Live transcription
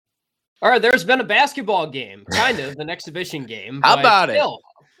All right, there's been a basketball game, kind of an exhibition game. How but about still,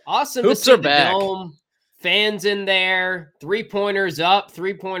 it? Awesome Hoops to see are the back. Dome, fans in there, 3-pointers up,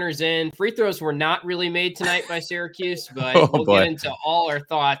 3-pointers in. Free throws were not really made tonight by Syracuse, but we'll get into all our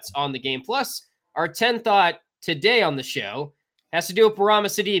thoughts on the game. Plus, our 10 thought today on the show has to do with Bourama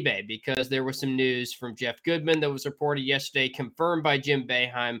Sidibe because there was some news from Jeff Goodman that was reported yesterday, confirmed by Jim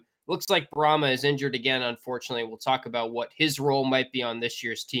Boeheim. Looks like Bourama is injured again, unfortunately. We'll talk about what his role might be on this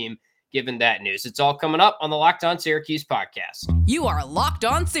year's team given that news. It's all coming up on the Locked On Syracuse podcast. You are Locked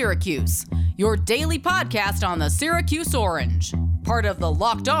On Syracuse, your daily podcast on the Syracuse Orange, part of the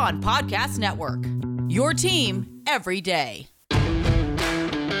Locked On Podcast Network, your team every day.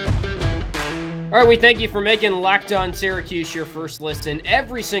 All right, we thank you for making Locked On Syracuse your first listen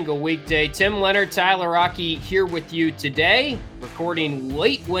every single weekday. Tim Leonard, Tyler Rocky here with you today, recording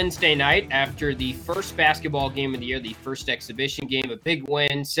late Wednesday night after the first basketball game of the year, the first exhibition game, a big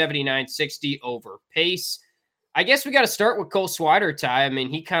win, 79-60 over Pace. I guess we got to start with Cole Swider, Ty. I mean,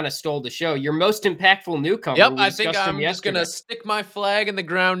 he kind of stole the show. Your most impactful newcomer. Yep, I think I'm just going to stick my flag in the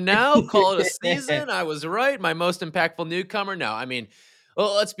ground now, call it a season. I was right. My most impactful newcomer. No, I mean,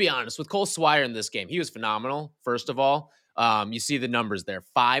 well, let's be honest. With Cole Swider in this game, he was phenomenal, first of all. You see the numbers there,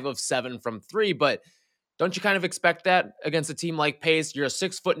 5 of 7 from 3, but don't you kind of expect that against a team like Pace? You're a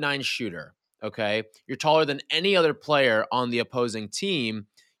 6'9" shooter, okay? You're taller than any other player on the opposing team.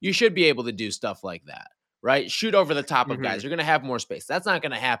 You should be able to do stuff like that, right? Shoot over the top of guys. You're going to have more space. That's not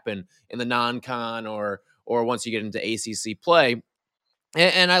going to happen in the non-con or once you get into ACC play.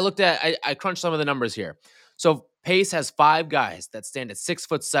 And I looked at, I crunched some of the numbers here. So Pace has 5 guys that stand at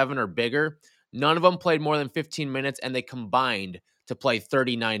 6'7" or bigger. None of them played more than 15 minutes, and they combined to play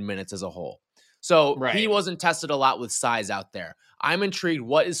 39 minutes as a whole. So He wasn't tested a lot with size out there. I'm intrigued.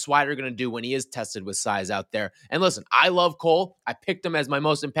 What is Swider going to do when he is tested with size out there? And listen, I love Cole. I picked him as my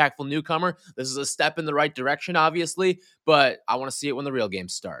most impactful newcomer. This is a step in the right direction, obviously, but I want to see it when the real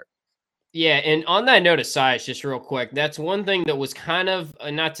games start. Yeah, and on that note of size, just real quick, that's one thing that was kind of,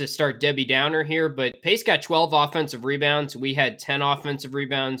 not to start Debbie Downer here, but Pace got 12 offensive rebounds. We had 10 offensive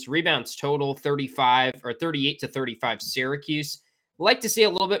rebounds. Rebounds total 35 or 38 to 35 Syracuse. Like to see a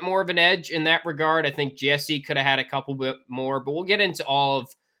little bit more of an edge in that regard. I think Jesse could have had a couple bit more, but we'll get into all of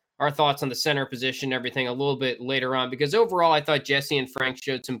our thoughts on the center position, everything a little bit later on, because overall, I thought Jesse and Frank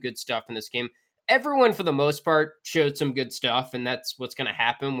showed some good stuff in this game. Everyone, for the most part, showed some good stuff, and that's what's going to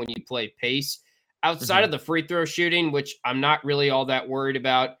happen when you play Pace. Outside of the free throw shooting, which I'm not really all that worried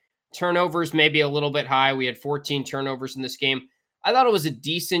about, turnovers maybe a little bit high. We had 14 turnovers in this game. I thought it was a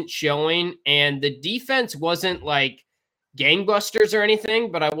decent showing, and the defense wasn't like gangbusters or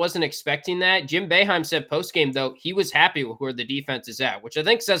anything, but I wasn't expecting that. Jim Boeheim said post-game, though, he was happy with where the defense is at, which I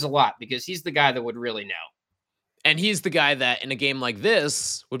think says a lot because he's the guy that would really know. And he's the guy that in a game like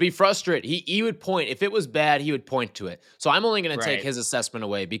this would be frustrated. He would point. If it was bad, he would point to it. So I'm only going to take his assessment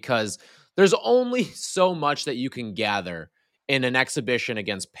away because there's only so much that you can gather in an exhibition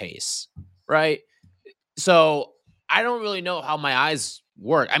against Pace, right? So I don't really know how my eyes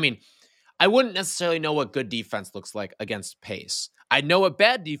work. I mean, I wouldn't necessarily know what good defense looks like against Pace. I know what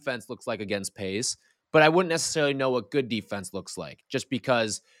bad defense looks like against Pace, but I wouldn't necessarily know what good defense looks like just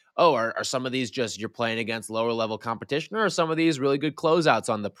because – are some of these just you're playing against lower level competition, or are some of these really good closeouts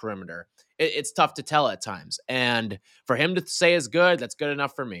on the perimeter? It's tough to tell at times. And for him to say is good, that's good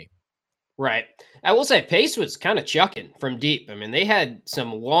enough for me. Right. I will say Pace was kind of chucking from deep. I mean, they had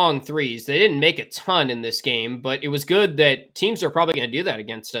some long threes. They didn't make a ton in this game, but it was good that teams are probably going to do that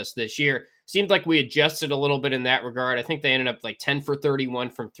against us this year. Seemed like we adjusted a little bit in that regard. I think they ended up like 10 for 31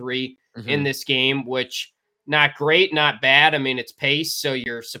 from 3 in this game, which not great, not bad. I mean, it's Pace, so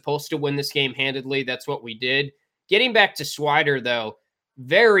you're supposed to win this game handedly. That's what we did. Getting back to Swider, though,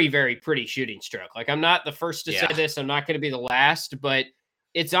 very, very pretty shooting stroke. Like, I'm not the first to say this. I'm not going to be the last, but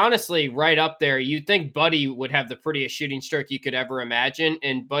it's honestly right up there. You'd think Buddy would have the prettiest shooting stroke you could ever imagine,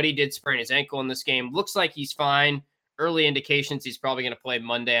 and Buddy did sprain his ankle in this game. Looks like he's fine. Early indications he's probably going to play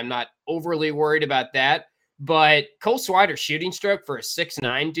Monday. I'm not overly worried about that. But Cole Swider's shooting stroke for a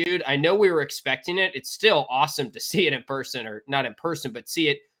 6'9" dude, I know we were expecting it. It's still awesome to see it in person, or not in person, but see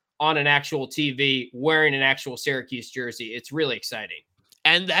it on an actual TV wearing an actual Syracuse jersey. It's really exciting.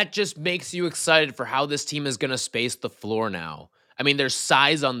 And that just makes you excited for how this team is going to space the floor now. I mean, there's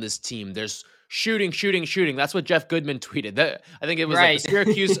size on this team. There's shooting. That's what Jeff Goodman tweeted. I think it was like the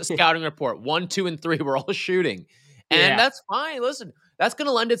Syracuse scouting report. 1, 2, and 3 were all shooting. And that's fine. Listen, that's going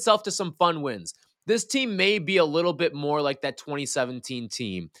to lend itself to some fun wins. This team may be a little bit more like that 2017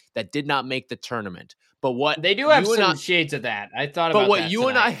 team that did not make the tournament, But what they do have some shades of that. I thought about that. But what you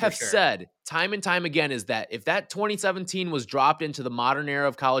and I have said time and time again is that if that 2017 was dropped into the modern era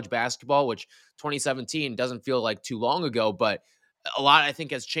of college basketball, which 2017 doesn't feel like too long ago, but a lot I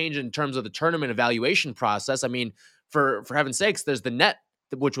think has changed in terms of the tournament evaluation process. I mean, for heaven's sakes, there's the net,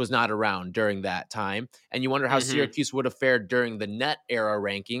 which was not around during that time, and you wonder how Syracuse would have fared during the net era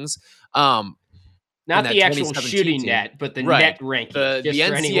rankings. Not the actual shooting net, but the net ranking. The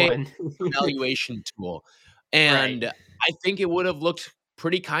NCAA evaluation tool. And I think it would have looked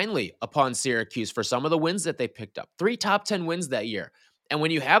pretty kindly upon Syracuse for some of the wins that they picked up. 3 top 10 wins that year. And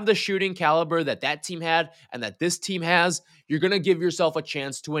when you have the shooting caliber that team had and that this team has, you're going to give yourself a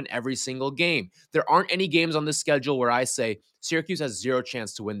chance to win every single game. There aren't any games on this schedule where I say Syracuse has 0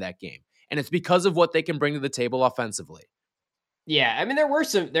 chance to win that game. And it's because of what they can bring to the table offensively. Yeah, I mean,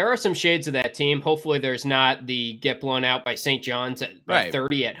 there are some shades of that team. Hopefully there's not the get blown out by St. John's at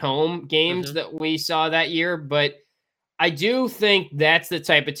 30 at home games that we saw that year. But I do think that's the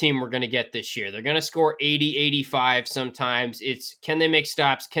type of team we're going to get this year. They're going to score 80, 85 sometimes. It's can they make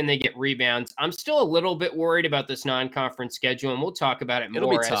stops? Can they get rebounds? I'm still a little bit worried about this non-conference schedule, and we'll talk about it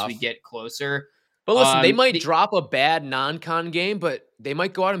more as we get closer. But listen, they might drop a bad non-con game, but they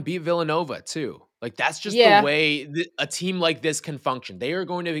might go out and beat Villanova too. Like, that's just the way a team like this can function. They are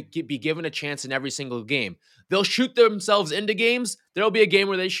going to be given a chance in every single game. They'll shoot themselves into games. There'll be a game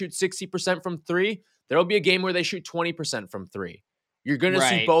where they shoot 60% from 3. There'll be a game where they shoot 20% from 3. You're going to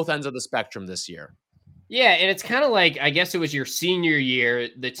see both ends of the spectrum this year. Yeah, and it's kind of like, I guess it was your senior year,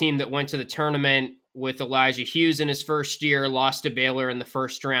 the team that went to the tournament with Elijah Hughes in his first year, lost to Baylor in the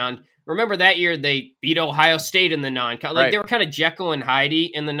first round. Remember that year they beat Ohio State in the non-conference. Like they were kind of Jekyll and Hyde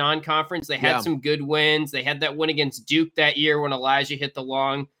in the non-conference. They had some good wins. They had that win against Duke that year when Elijah hit the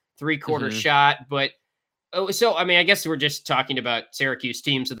long 3-quarter shot. But so, I mean, I guess we're just talking about Syracuse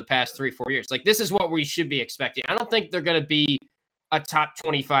teams of the past 3-4 years. Like, this is what we should be expecting. I don't think they're going to be a top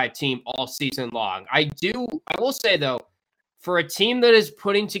 25 team all season long. I will say, though, for a team that is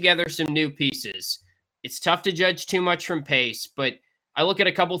putting together some new pieces, it's tough to judge too much from pace, but I look at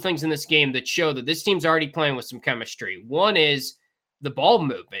a couple things in this game that show that this team's already playing with some chemistry. One is the ball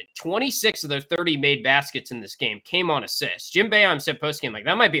movement. 26 of their 30 made baskets in this game came on assists. Jim Boeheim said postgame, like,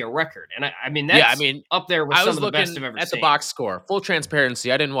 that might be a record. And I mean, that's up there with some of the best I've ever seen. At the box score, full transparency,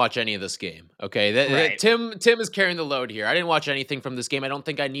 I didn't watch any of this game. Okay, Tim is carrying the load here. I didn't watch anything from this game. I don't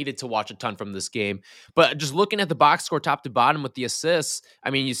think I needed to watch a ton from this game. But just looking at the box score top to bottom with the assists,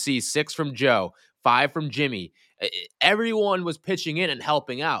 I mean, you see 6 from Joe, 5 from Jimmy. Everyone was pitching in and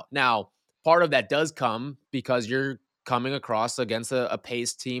helping out. Now, part of that does come because you're coming across against a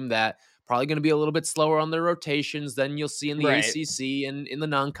pace team that probably going to be a little bit slower on their rotations than you'll see in the ACC and in the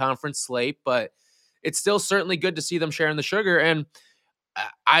non-conference slate, but it's still certainly good to see them sharing the sugar. And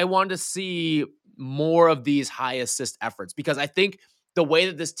I want to see more of these high assist efforts because I think the way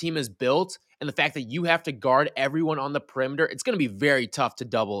that this team is built and the fact that you have to guard everyone on the perimeter, it's going to be very tough to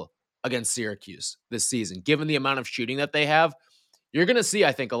double against Syracuse this season. Given the amount of shooting that they have, you're going to see,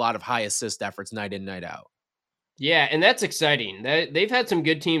 I think, a lot of high assist efforts night in, night out. Yeah, and that's exciting. They've had some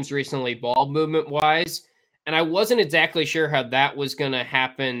good teams recently, ball movement-wise, and I wasn't exactly sure how that was going to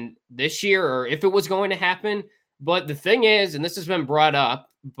happen this year or if it was going to happen. But the thing is, and this has been brought up,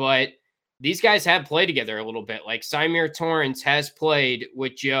 but these guys have played together a little bit. Like Symir Torrance has played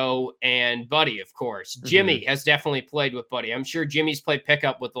with Joe and Buddy, of course. Jimmy has definitely played with Buddy. I'm sure Jimmy's played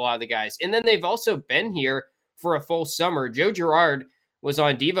pickup with a lot of the guys. And then they've also been here for a full summer. Joe Girard was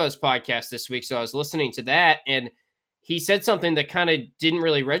on Devo's podcast this week, so I was listening to that, and he said something that kind of didn't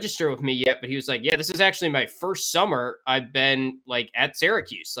really register with me yet, but he was like, yeah, this is actually my first summer I've been like at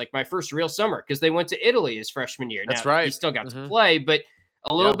Syracuse, like my first real summer, because they went to Italy his freshman year. That's right. He still got to play, but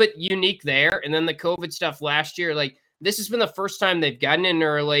a little bit unique there. And then the COVID stuff last year, like this has been the first time they've gotten in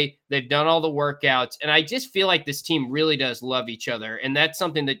early. They've done all the workouts. And I just feel like this team really does love each other. And that's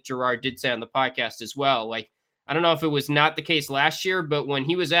something that Girard did say on the podcast as well. Like, I don't know if it was not the case last year, but when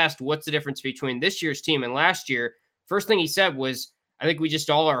he was asked what's the difference between this year's team and last year, first thing he said was, I think we just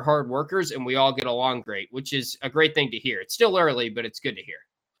all are hard workers and we all get along great, which is a great thing to hear. It's still early, but it's good to hear.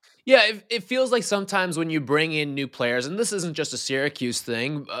 Yeah, it feels like sometimes when you bring in new players, and this isn't just a Syracuse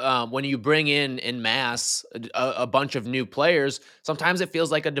thing, when you bring in mass a bunch of new players, sometimes it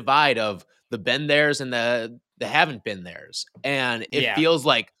feels like a divide of the been theirs and the haven't been theirs. And it feels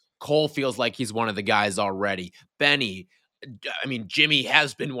like Cole feels like he's one of the guys already. Benny, I mean, Jimmy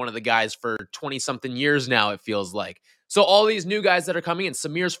has been one of the guys for 20-something years now, it feels like. So all these new guys that are coming in,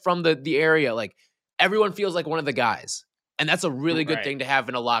 Symir's from the area, like everyone feels like one of the guys. And that's a really good thing to have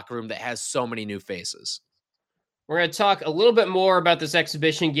in a locker room that has so many new faces. We're going to talk a little bit more about this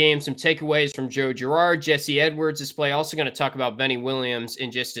exhibition game, some takeaways from Joe Girard, Jesse Edwards' display. Also going to talk about Benny Williams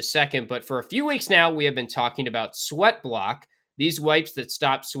in just a second. But for a few weeks now, we have been talking about Sweat Block, these wipes that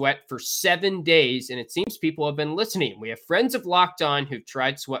stop sweat for 7 days. And it seems people have been listening. We have friends of Locked On who've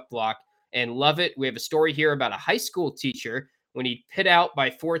tried Sweat Block and love it. We have a story here about a high school teacher. When he'd pit out by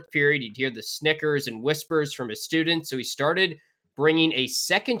fourth period, he'd hear the snickers and whispers from his students. So he started bringing a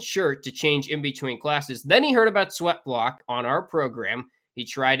second shirt to change in between classes. Then he heard about Sweat Block on our program. He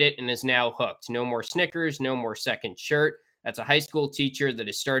tried it and is now hooked. No more Snickers, no more second shirt. That's a high school teacher that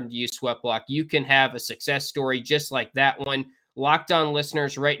is starting to use Sweat Block. You can have a success story just like that one. Locked On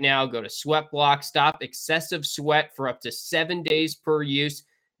listeners right now, go to Sweat Block. Stop excessive sweat for up to 7 days per use.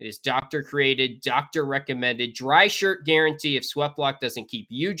 It is doctor created, doctor recommended, dry shirt guarantee. If Sweat Block doesn't keep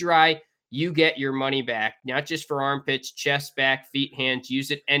you dry, you get your money back, not just for armpits, chest, back, feet, hands.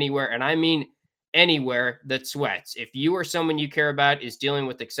 Use it anywhere. And I mean anywhere that sweats. If you or someone you care about is dealing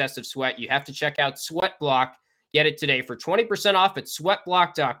with excessive sweat, you have to check out Sweat Block. Get it today for 20% off at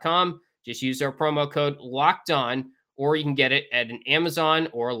sweatblock.com. Just use our promo code LOCKEDON, or you can get it at an Amazon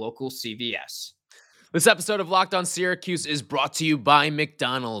or a local CVS. This episode of Locked On Syracuse is brought to you by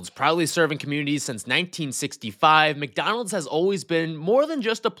McDonald's. Proudly serving communities since 1965, McDonald's has always been more than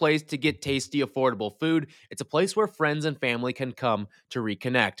just a place to get tasty, affordable food. It's a place where friends and family can come to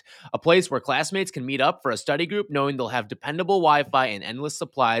reconnect. A place where classmates can meet up for a study group knowing they'll have dependable Wi-Fi and endless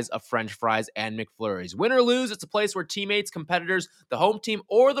supplies of French fries and McFlurries. Win or lose, it's a place where teammates, competitors, the home team,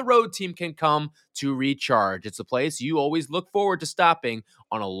 or the road team can come to recharge. It's a place you always look forward to stopping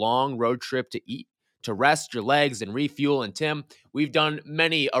on a long road trip to eat, to rest your legs and refuel. And Tim, we've done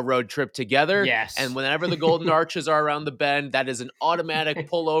many a road trip together. Yes. And whenever the Golden Arches are around the bend, that is an automatic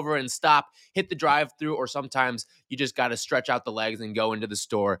pull over and stop, hit the drive-through, or sometimes you just got to stretch out the legs and go into the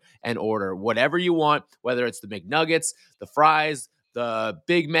store and order whatever you want, whether it's the McNuggets, the fries, the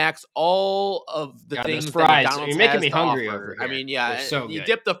Big Macs, all of the things that fries. McDonald's You're making has me to hungry offer. over I here. mean, yeah, so you good.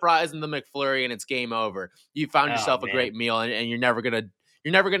 dip the fries in the McFlurry and it's game over. You found yourself a great meal, and you're never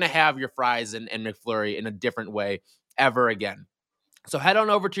gonna have your fries and McFlurry in a different way ever again. So head on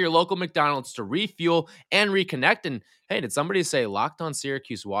over to your local McDonald's to refuel and reconnect. And hey, did somebody say Locked On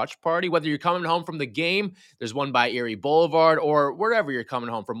Syracuse watch party? Whether you're coming home from the game, there's one by Erie Boulevard, or wherever you're coming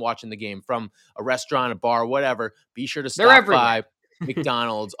home from watching the game, from a restaurant, a bar, whatever, be sure to stop by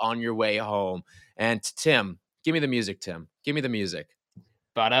McDonald's on your way home. And Tim, give me the music, Tim. Give me the music.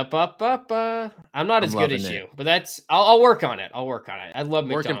 Ba-da-ba-ba-ba. I'm not as good as you, but I'll work on it. I love McDonald's.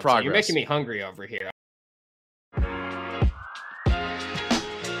 Work in progress. You're making me hungry over here.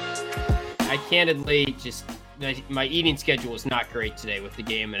 I candidly just, my eating schedule is not great today with the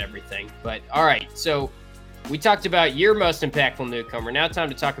game and everything. But all right, so we talked about your most impactful newcomer. Now time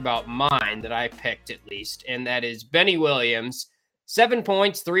to talk about mine that I picked at least, and that is Benny Williams. 7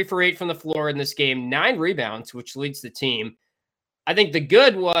 points, 3 for 8 from the floor in this game, 9 rebounds, which leads the team. I think the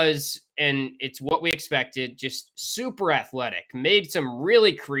good was, and it's what we expected, just super athletic, made some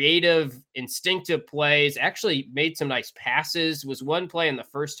really creative, instinctive plays, actually made some nice passes. Was one play in the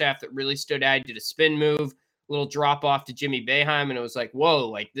first half that really stood out. Did a spin move, little drop off to Jimmy Boeheim, and it was like, whoa,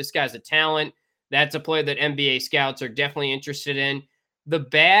 like this guy's a talent. That's a play that NBA scouts are definitely interested in. The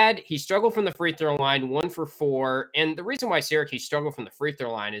bad, he struggled from the free throw line, 1 for 4. And the reason why Syracuse struggled from the free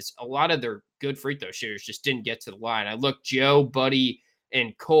throw line is a lot of their good free throw shooters just didn't get to the line. I looked, Joe, Buddy,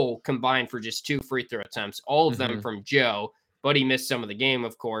 and Cole combined for just 2 free throw attempts, all of them from Joe. Buddy missed some of the game,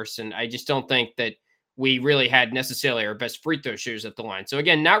 of course. And I just don't think that we really had necessarily our best free throw shooters at the line. So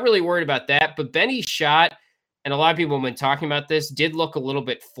again, not really worried about that. But Benny's shot, and a lot of people have been talking about this, did look a little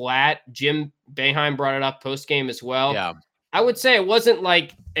bit flat. Jim Boeheim brought it up post-game as well. Yeah. I would say it wasn't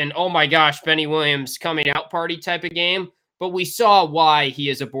like an, oh my gosh, Benny Williams coming out party type of game, but we saw why he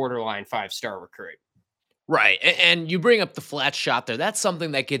is a borderline 5-star recruit. Right. And you bring up the flat shot there. That's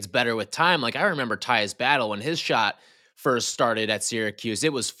something that gets better with time. Like I remember Tyus Battle when his shot first started at Syracuse,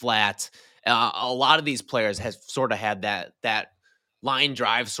 it was flat. A lot of these players have sort of had that line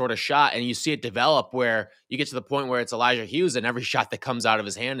drive sort of shot, and you see it develop where you get to the point where it's Elijah Hughes and every shot that comes out of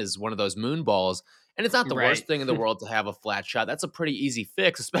his hand is one of those moon balls. And it's not the worst thing in the world to have a flat shot. That's a pretty easy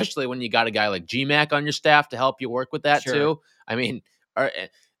fix, especially when you got a guy like GMAC on your staff to help you work with that too. I mean,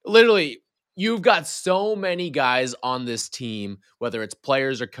 literally, you've got so many guys on this team, whether it's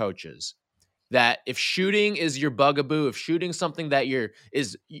players or coaches, that if shooting is your bugaboo, if shooting something that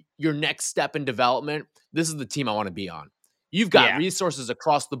is your next step in development, this is the team I want to be on. You've got resources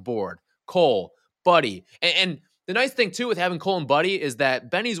across the board. Cole, Buddy, and the nice thing, too, with having Cole and Buddy is that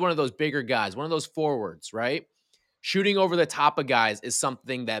Benny's one of those bigger guys, one of those forwards, right? shooting over the top of guys is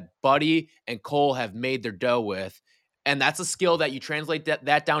something that Buddy and Cole have made their dough with. And that's a skill that you translate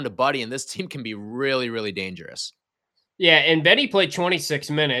that down to Buddy, and this team can be really, really dangerous. Yeah, and Benny played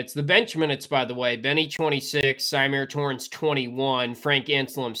 26 minutes. The bench minutes, by the way, Benny 26, Symir Torrance 21, Frank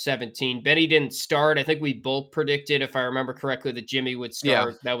Anselem 17. Benny didn't start. I think we both predicted, if I remember correctly, that Jimmy would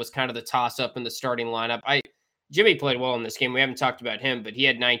start. Yeah. That was kind of the toss-up in the starting lineup. Jimmy played well in this game. We haven't talked about him, but he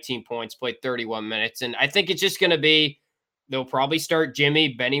had 19 points, played 31 minutes. And I think it's just going to be, they'll probably start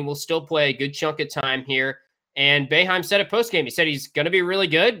Jimmy. Benny will still play a good chunk of time here. And Boeheim said at postgame, he said he's going to be really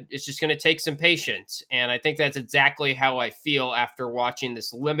good. It's just going to take some patience. And I think that's exactly how I feel after watching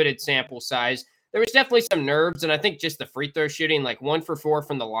this limited sample size. There was definitely some nerves, and I think just the free throw shooting, like 1 for 4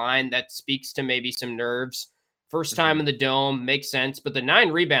 from the line, that speaks to maybe some nerves. First time in the Dome, makes sense. But the 9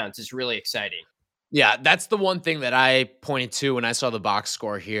 rebounds is really exciting. Yeah, that's the one thing that I pointed to when I saw the box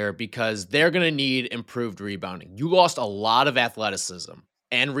score here, because they're going to need improved rebounding. You lost a lot of athleticism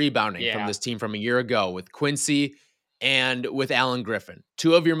and rebounding from this team from a year ago with Quincy and with Alan Griffin,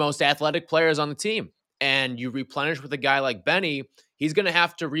 2 of your most athletic players on the team. And you replenish with a guy like Benny, he's going to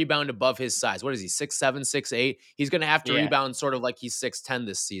have to rebound above his size. What is he, 6'7", 6'8"? He's going to have to rebound sort of like he's 6'10"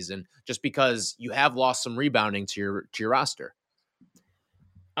 this season, just because you have lost some rebounding to your roster.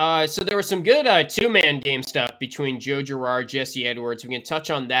 So there was some good 2-man game stuff between Joe Girard, Jesse Edwards. We can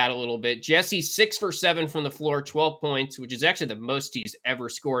touch on that a little bit. Jesse 6 for 7 from the floor, 12 points, which is actually the most he's ever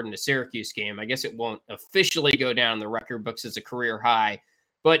scored in a Syracuse game. I guess it won't officially go down in the record books as a career high,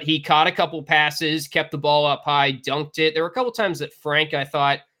 but he caught a couple passes, kept the ball up high, dunked it. There were a couple times that Frank, I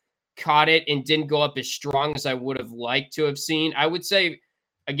thought, caught it and didn't go up as strong as I would have liked to have seen. I would say,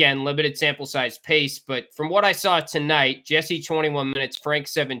 again, limited sample size pace, but from what I saw tonight, Jesse 21 minutes, Frank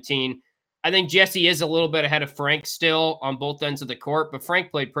 17. I think Jesse is a little bit ahead of Frank still on both ends of the court, but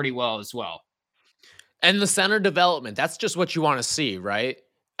Frank played pretty well as well. And the center development, that's just what you want to see, right?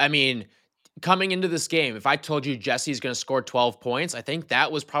 I mean, coming into this game, if I told you Jesse's going to score 12 points, I think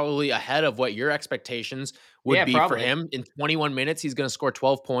that was probably ahead of what your expectations would be for him. In 21 minutes, he's going to score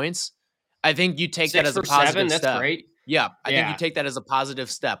 12 points. I think you take that as a positive step. That's great. Yeah, I think you take that as a positive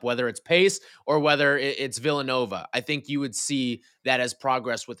step, whether it's pace or whether it's Villanova. I think you would see that as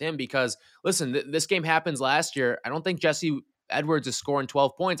progress with him because, listen, this game happens last year. I don't think Jesse Edwards is scoring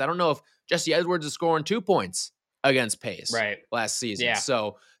 12 points. I don't know if Jesse Edwards is scoring 2 points against Pace last season. Yeah.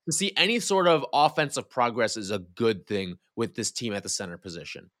 So to see any sort of offensive progress is a good thing with this team at the center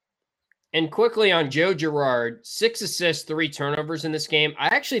position. And quickly on Joe Girard, 6 assists, 3 turnovers in this game. I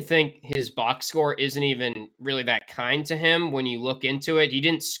actually think his box score isn't even really that kind to him when you look into it. He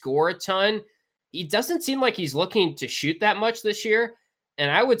didn't score a ton. He doesn't seem like he's looking to shoot that much this year.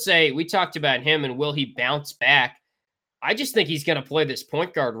 And I would say we talked about him and will he bounce back? I just think he's going to play this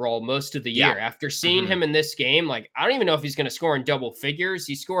point guard role most of the year. After seeing him in this game, like, I don't even know if he's going to score in double figures.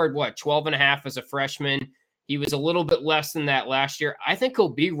 He scored, 12 and a half as a freshman. He was a little bit less than that last year. I think he'll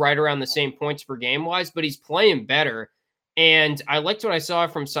be right around the same points per game wise, but he's playing better. And I liked what I saw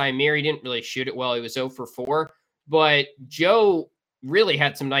from Symir. He didn't really shoot it well. He was 0 for 4. But Joe really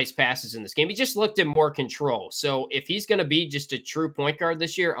had some nice passes in this game. He just looked in more control. So if he's going to be just a true point guard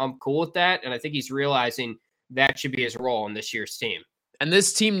this year, I'm cool with that. And I think he's realizing that should be his role on this year's team. And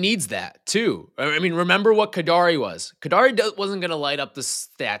this team needs that too. I mean, remember what Kadari was. Kadari wasn't going to light up the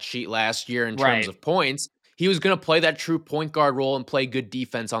stat sheet last year in terms of points. He was going to play that true point guard role and play good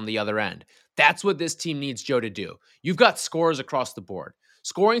defense on the other end. That's what this team needs Joe to do. You've got scores across the board.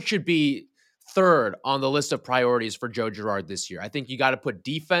 Scoring should be third on the list of priorities for Joe Girard this year. I think you got to put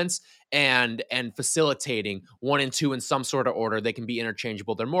defense and facilitating 1 and 2 in some sort of order. They can be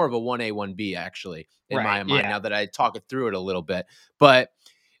interchangeable. They're more of a 1A, 1B actually in my mind now that I talk it through it a little bit. But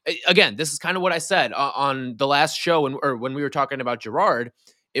again, this is kind of what I said on the last show when we were talking about Girard.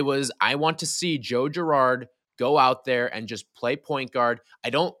 It was, I want to see Joe Girard go out there and just play point guard. I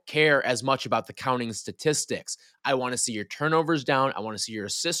don't care as much about the counting statistics. I want to see your turnovers down. I want to see your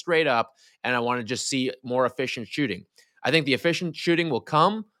assist rate up, and I want to just see more efficient shooting. I think the efficient shooting will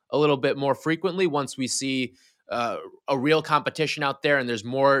come a little bit more frequently once we see a real competition out there and there's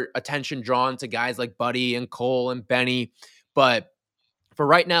more attention drawn to guys like Buddy and Cole and Benny. But for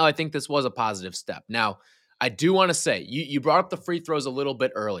right now, I think this was a positive step. Now, I do want to say, you brought up the free throws a little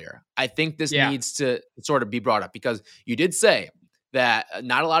bit earlier. I think this needs to sort of be brought up because you did say that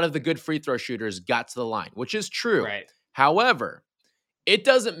not a lot of the good free throw shooters got to the line, which is true. Right. However, it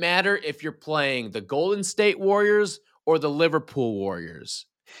doesn't matter if you're playing the Golden State Warriors or the Liverpool Warriors.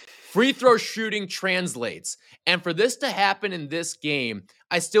 Free throw shooting translates. And for this to happen in this game,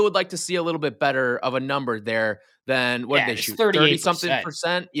 I still would like to see a little bit better of a number there than what did they shoot?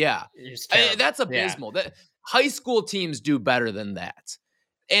 30-something%? Yeah. That's abysmal. High school teams do better than that.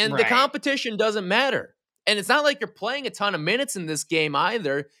 And the Right. competition doesn't matter. And it's not like you're playing a ton of minutes in this game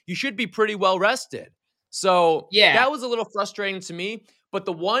either. You should be pretty well rested. So Yeah. that was a little frustrating to me. But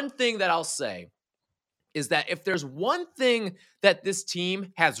the one thing that I'll say is that if there's one thing that this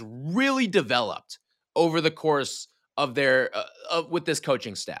team has really developed over the course of their with this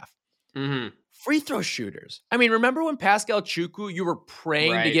coaching staff, free throw shooters. I mean, remember when Pascal Chukwu, you were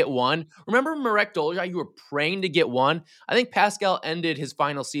praying to get one? Remember Marek Dolezaj, you were praying to get one? I think Pascal ended his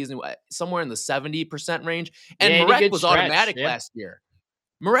final season somewhere in the 70% range. And Marek was automatic last year.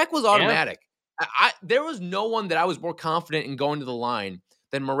 Marek was automatic. There was no one that I was more confident in going to the line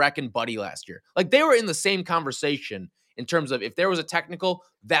than Marek and Buddy last year. Like, they were in the same conversation in terms of if there was a technical,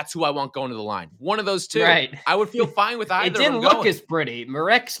 that's who I want going to the line. One of those two. Right. I would feel fine with either. It didn't look as pretty.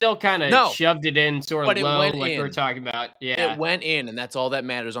 Marek still kind of shoved it in sort of low, like we were talking about. Yeah. It went in, and that's all that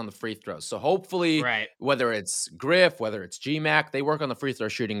matters on the free throws. So hopefully, whether it's Griff, whether it's GMAC, they work on the free throw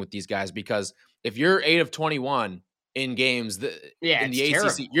shooting with these guys, because if you're 8 of 21 in games in the ACC,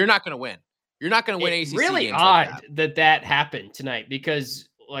 terrible. You're not going to win. You're not going to win ACC really games. Odd like that happened tonight, because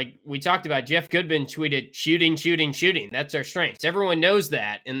like we talked about, Jeff Goodman tweeted shooting. That's our strengths. Everyone knows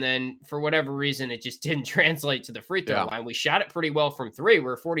that. And then for whatever reason, it just didn't translate to the free throw line. We shot it pretty well from three.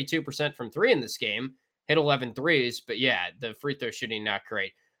 We're 42% from three in this game, hit 11 threes, but yeah, the free throw shooting, not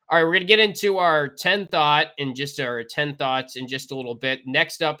great. All right, we're going to get into our 10 thoughts in just a little bit.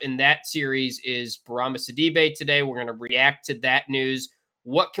 Next up in that series is Bourama Sidibe today. We're going to react to that news.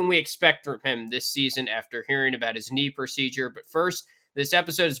 What can we expect from him this season after hearing about his knee procedure? But first, this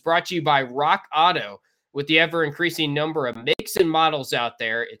episode is brought to you by Rock Auto. With the ever-increasing number of makes and models out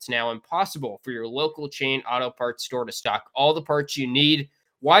there, it's now impossible for your local chain auto parts store to stock all the parts you need.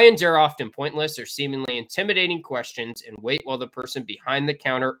 Why-ins are often pointless or seemingly intimidating questions, and wait while the person behind the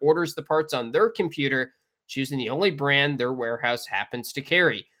counter orders the parts on their computer, choosing the only brand their warehouse happens to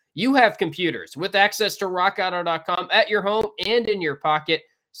carry. You have computers with access to rockauto.com at your home and in your pocket.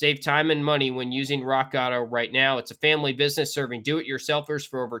 Save time and money when using Rock Auto right now. It's a family business serving do-it-yourselfers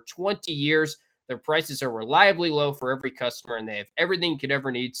for over 20 years. Their prices are reliably low for every customer, and they have everything you could ever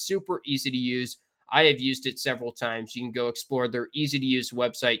need. Super easy to use. I have used it several times. You can go explore their easy-to-use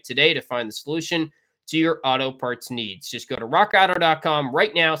website today to find the solution to your auto parts needs. Just go to rockauto.com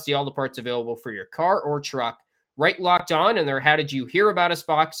right now. See all the parts available for your car or truck. Right Locked On in their How Did You Hear About Us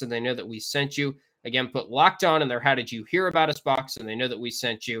box, so they know that we sent you. Again, put Locked On in their How Did You Hear About Us box, and they know that we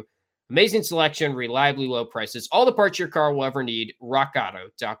sent you. Amazing selection, reliably low prices, all the parts your car will ever need.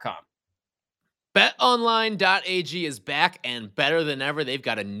 rockauto.com. BetOnline.ag is back and better than ever. They've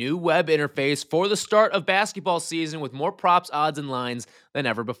got a new web interface for the start of basketball season with more props, odds, and lines than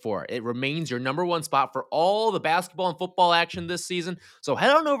ever before. It remains your number one spot for all the basketball and football action this season. So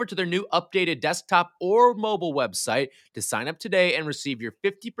head on over to their new updated desktop or mobile website to sign up today and receive your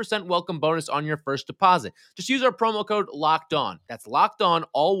 50% welcome bonus on your first deposit. Just use our promo code LOCKEDON. That's Locked On,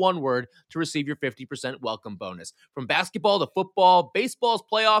 all one word, to receive your 50% welcome bonus. From basketball to football, baseball's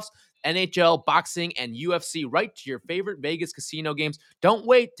playoffs, NHL, boxing, and UFC, right to your favorite Vegas casino games. Don't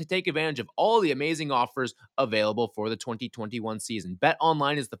wait to take advantage of all the amazing offers available for the 2021 season.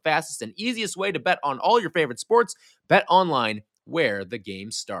 BetOnline is the fastest and easiest way to bet on all your favorite sports. BetOnline, where the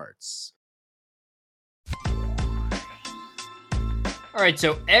game starts. All right,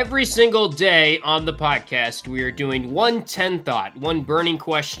 so every single day on the podcast, we are doing one 10 thought, one burning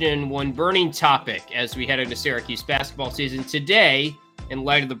question, one burning topic as we head into Syracuse basketball season. Today, in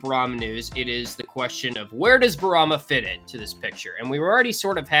light of the Bourama news, it is the question of where does Bourama fit into this picture? And we were already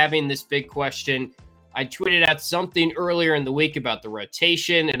sort of having this big question. I tweeted out something earlier in the week about the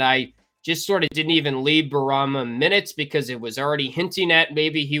rotation, and I just sort of didn't even leave Bourama minutes because it was already hinting at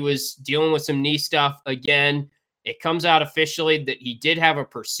maybe he was dealing with some knee stuff again. It comes out officially that he did have a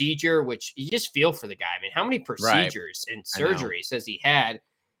procedure, which you just feel for the guy. I mean, how many procedures and surgeries has he had?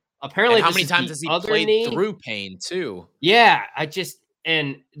 Apparently, and how many times has he played through pain too? Yeah,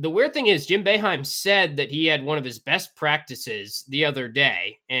 and the weird thing is Jim Boeheim said that he had one of his best practices the other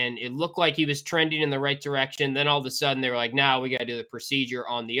day, and it looked like he was trending in the right direction. Then all of a sudden they were like, we got to do the procedure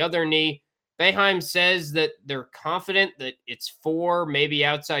on the other knee. Boeheim says that they're confident that it's 4, maybe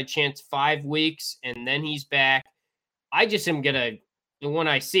outside chance 5 weeks, and then he's back. I just am going to, when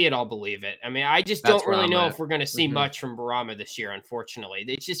I see it, I'll believe it. I mean, I just don't really know if we're going to see much from Bourama this year, unfortunately.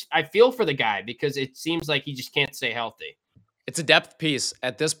 It's just, I feel for the guy because it seems like he just can't stay healthy. It's a depth piece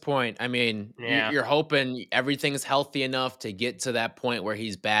at this point. I mean, you're hoping everything's healthy enough to get to that point where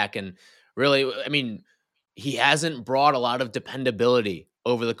he's back. And really, I mean, he hasn't brought a lot of dependability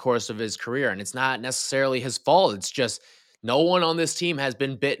over the course of his career. And it's not necessarily his fault. It's just no one on this team has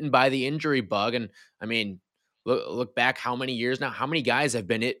been bitten by the injury bug. And I mean, Look back how many years now, how many guys have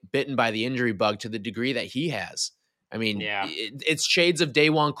been bitten by the injury bug to the degree that he has. I mean, Yeah. it's shades of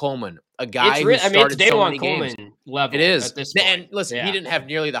Dajuan Coleman, a guy who I mean, it's started so Dajuan many games. Coleman level. It is. At this point. And listen, he didn't have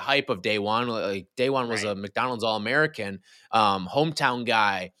nearly the hype of Dajuan. Like Dajuan was a McDonald's All-American, hometown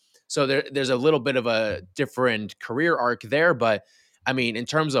guy. So there's a little bit of a different career arc there. But I mean, in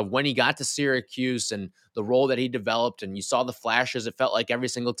terms of when he got to Syracuse and the role that he developed, and you saw the flashes, it felt like every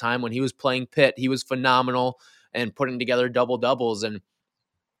single time when he was playing Pitt, he was phenomenal and putting together double-doubles. And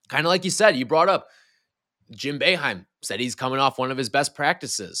kind of like you said, you brought up Jim Boeheim said he's coming off one of his best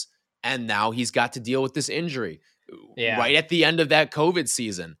practices, and now he's got to deal with this injury. Yeah. Right at the end of that COVID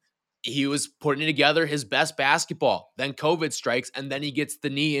season, he was putting together his best basketball. Then COVID strikes, and then he gets the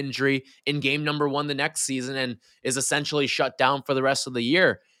knee injury in game number 1 the next season and is essentially shut down for the rest of the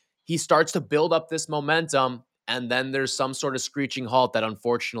year. He starts to build up this momentum, and then there's some sort of screeching halt that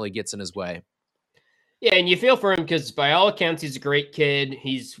unfortunately gets in his way. Yeah, and you feel for him because by all accounts, he's a great kid.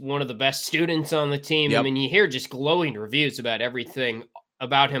 He's one of the best students on the team. Yep. I mean, you hear just glowing reviews about everything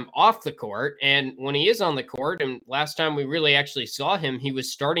about him off the court. And when he is on the court, and last time we really actually saw him, he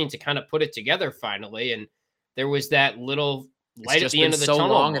was starting to kind of put it together finally. And there was that little light at the end of the tunnel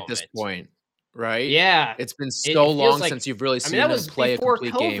long moment. At this point, right? Yeah. It's been so long since you've really seen him play a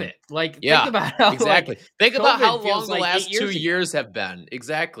complete game. Like, think about how exactly. Think about how long the like last 2 years have been.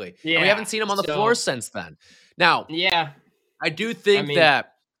 Exactly. Yeah. And we haven't seen him on the floor since then. Now, yeah, I do think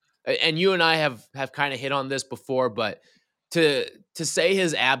that, and you and I have kind of hit on this before, but to say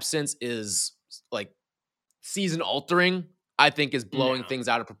his absence is like season altering, I think is blowing things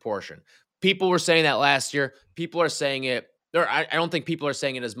out of proportion. People were saying that last year. People are saying it. I don't think people are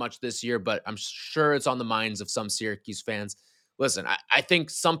saying it as much this year, but I'm sure it's on the minds of some Syracuse fans. Listen, I think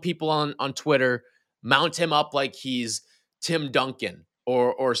some people on Twitter mount him up like he's Tim Duncan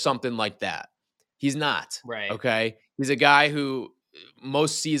or something like that. He's not. Right. Okay. He's a guy who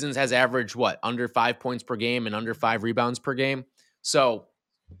most seasons has averaged under 5 points per game and under 5 rebounds per game. So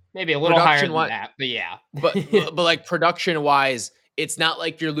maybe a little higher than that, but yeah. but like production wise, it's not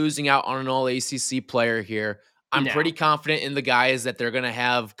like you're losing out on an all ACC player here. I'm pretty confident in the guys that they're going to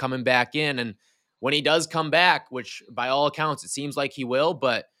have coming back in. And when he does come back, which by all accounts, it seems like he will,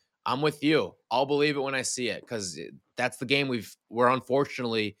 but I'm with you. I'll believe it when I see it because that's the game we're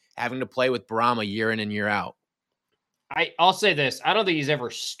unfortunately having to play with Bourama year in and year out. I'll say this. I don't think he's ever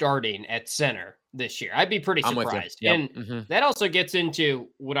starting at center this year. I'd be pretty surprised. Yep. And that also gets into,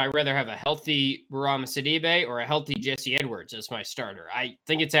 would I rather have a healthy Bourama Sidibe or a healthy Jesse Edwards as my starter? I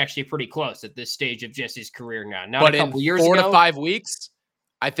think it's actually pretty close at this stage of Jesse's career now. Not a couple years ago. 4 to 5 weeks,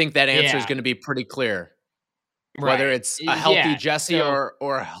 I think that answer is going to be pretty clear. Right. Whether it's a healthy Jesse or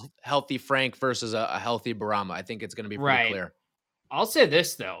a healthy Frank versus a healthy Bourama, I think it's going to be pretty clear. I'll say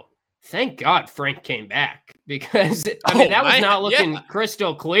this, though. Thank God Frank came back because, I mean, that was not looking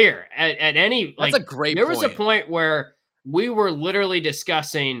crystal clear at any. That's a great point. There was a point where we were literally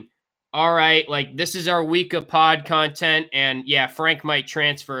discussing, all right, like this is our week of pod content. And yeah, Frank might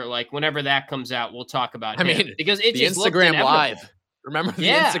transfer. Like whenever that comes out, we'll talk about him. mean, because it the just Instagram Live. Remember the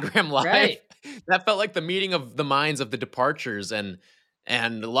Instagram Live? Right. That felt like the meeting of the minds of the departures. And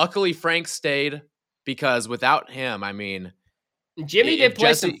luckily Frank stayed because without him, I mean, Jimmy did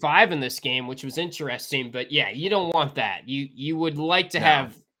play some 5 in this game, which was interesting, but yeah, you don't want that. You would like to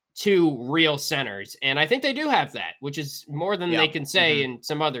have 2 real centers, and I think they do have that, which is more than they can say in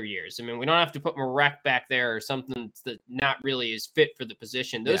some other years. I mean, we don't have to put Marek back there or something that not really is fit for the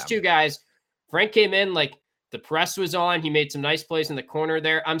position. Those 2 guys, Frank came in, like the press was on. He made some nice plays in the corner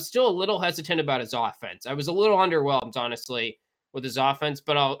there. I'm still a little hesitant about his offense. I was a little underwhelmed, honestly, with his offense,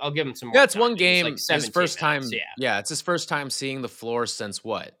 but I'll give him some more. Yeah, it's one game. Like his first time. Yeah, it's his first time seeing the floor since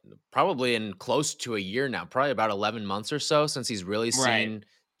what? Probably in close to a year now. Probably about 11 months or so since he's really seen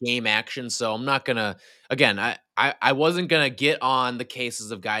game action. So I'm not gonna. Again, I wasn't gonna get on the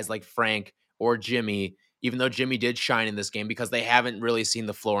cases of guys like Frank or Jimmy, even though Jimmy did shine in this game because they haven't really seen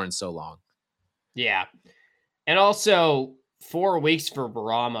the floor in so long. Yeah, and also 4 weeks for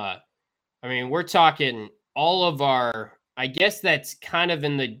Bourama. I mean, we're talking all of our. I guess that's kind of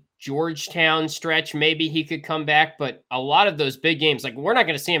in the Georgetown stretch. Maybe he could come back, but a lot of those big games, like we're not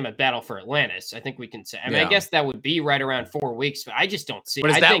going to see him at Battle for Atlantis. I think we can say. I mean, I guess that would be right around 4 weeks, but I just don't see.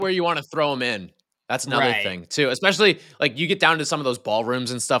 But is that where you want to throw him in? That's another thing too, especially like you get down to some of those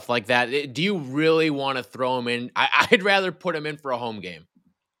ballrooms and stuff like that. Do you really want to throw him in? I'd rather put him in for a home game,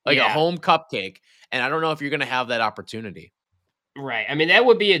 like a home cupcake. And I don't know if you're going to have that opportunity. Right. I mean, that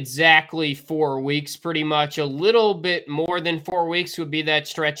would be exactly 4 weeks, pretty much. A little bit more than 4 weeks would be that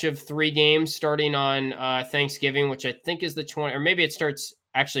stretch of 3 games starting on Thanksgiving, which I think is the 20, or maybe it starts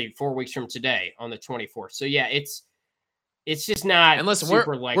actually 4 weeks from today on the 24th. So yeah, it's just not. And listen,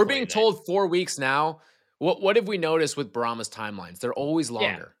 we're being told 4 weeks now. What have we noticed with Bourama's timelines? They're always longer.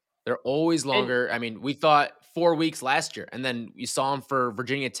 Yeah. They're always longer. I mean, we thought 4 weeks last year, and then you saw him for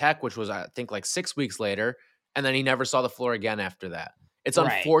Virginia Tech, which was, I think, like 6 weeks later, and then he never saw the floor again after that. It's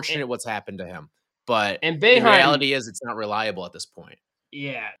unfortunate what's happened to him, but Boeheim, the reality is it's not reliable at this point.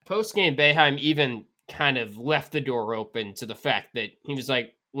 Yeah, post-game, Boeheim even kind of left the door open to the fact that he was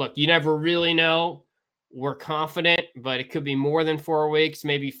like, look, you never really know. We're confident, but it could be more than 4 weeks,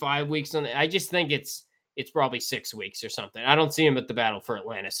 maybe 5 weeks. I just think it's probably 6 weeks or something. I don't see him at the Battle for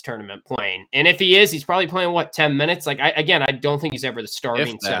Atlantis tournament playing. And if he is, he's probably playing, 10 minutes? Like, I don't think he's ever the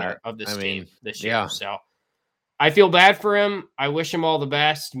starting center of this team this year. Yeah. So I feel bad for him. I wish him all the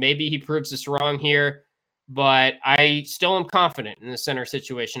best. Maybe he proves us wrong here, but I still am confident in the center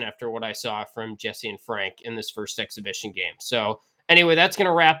situation after what I saw from Jesse and Frank in this first exhibition game. So anyway, that's going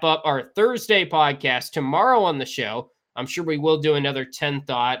to wrap up our Thursday podcast. Tomorrow on the show, I'm sure we will do another 10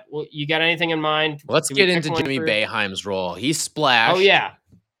 thought. Well, you got anything in mind? Let's get into Jimmy Boeheim's role. He splashed. Oh, yeah.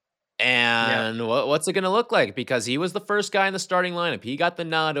 And what's it going to look like? Because he was the first guy in the starting lineup. He got the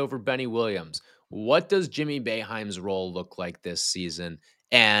nod over Benny Williams. What does Jimmy Boeheim's role look like this season?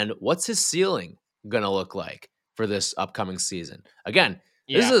 And what's his ceiling going to look like for this upcoming season? Again,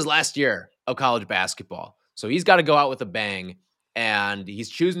 this is his last year of college basketball. So he's got to go out with a bang. And he's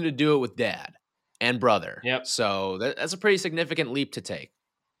choosing to do it with dad and brother. Yep. So that's a pretty significant leap to take.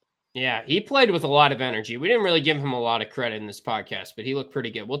 Yeah, he played with a lot of energy. We didn't really give him a lot of credit in this podcast, but he looked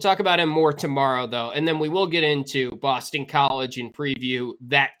pretty good. We'll talk about him more tomorrow, though. And then we will get into Boston College and preview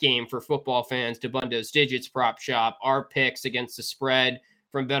that game for football fans, Dabundo's Digits Prop Shop, our picks against the spread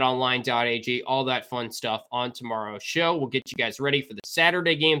from betonline.ag, all that fun stuff on tomorrow's show. We'll get you guys ready for the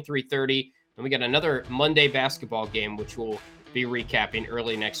Saturday game, 3:30. And we got another Monday basketball game, which we'll be recapping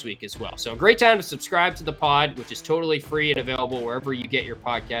early next week as well. So a great time to subscribe to the pod, which is totally free and available wherever you get your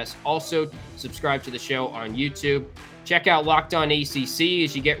podcasts. Also, subscribe to the show on YouTube. Check out Locked On ACC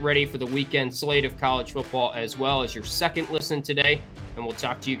as you get ready for the weekend slate of college football as well as your second listen today. And we'll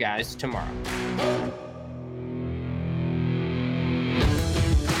talk to you guys tomorrow.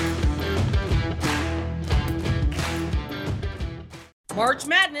 March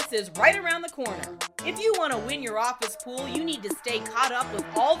Madness is right around the corner. If you want to win your office pool, you need to stay caught up with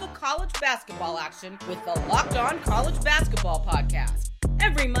all the college basketball action with the Locked On College Basketball Podcast.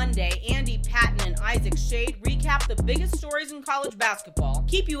 Every Monday, Andy Patton and Isaac Shade recap the biggest stories in college basketball,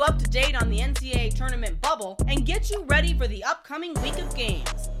 keep you up to date on the NCAA tournament bubble, and get you ready for the upcoming week of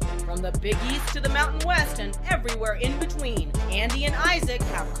games. From the Big East to the Mountain West and everywhere in between, Andy and Isaac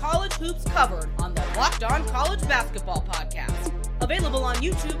have college hoops covered on the Locked On College Basketball Podcast. Available on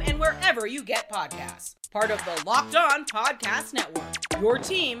YouTube and wherever you get podcasts. Part of the Locked On Podcast Network. Your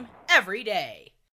team every day.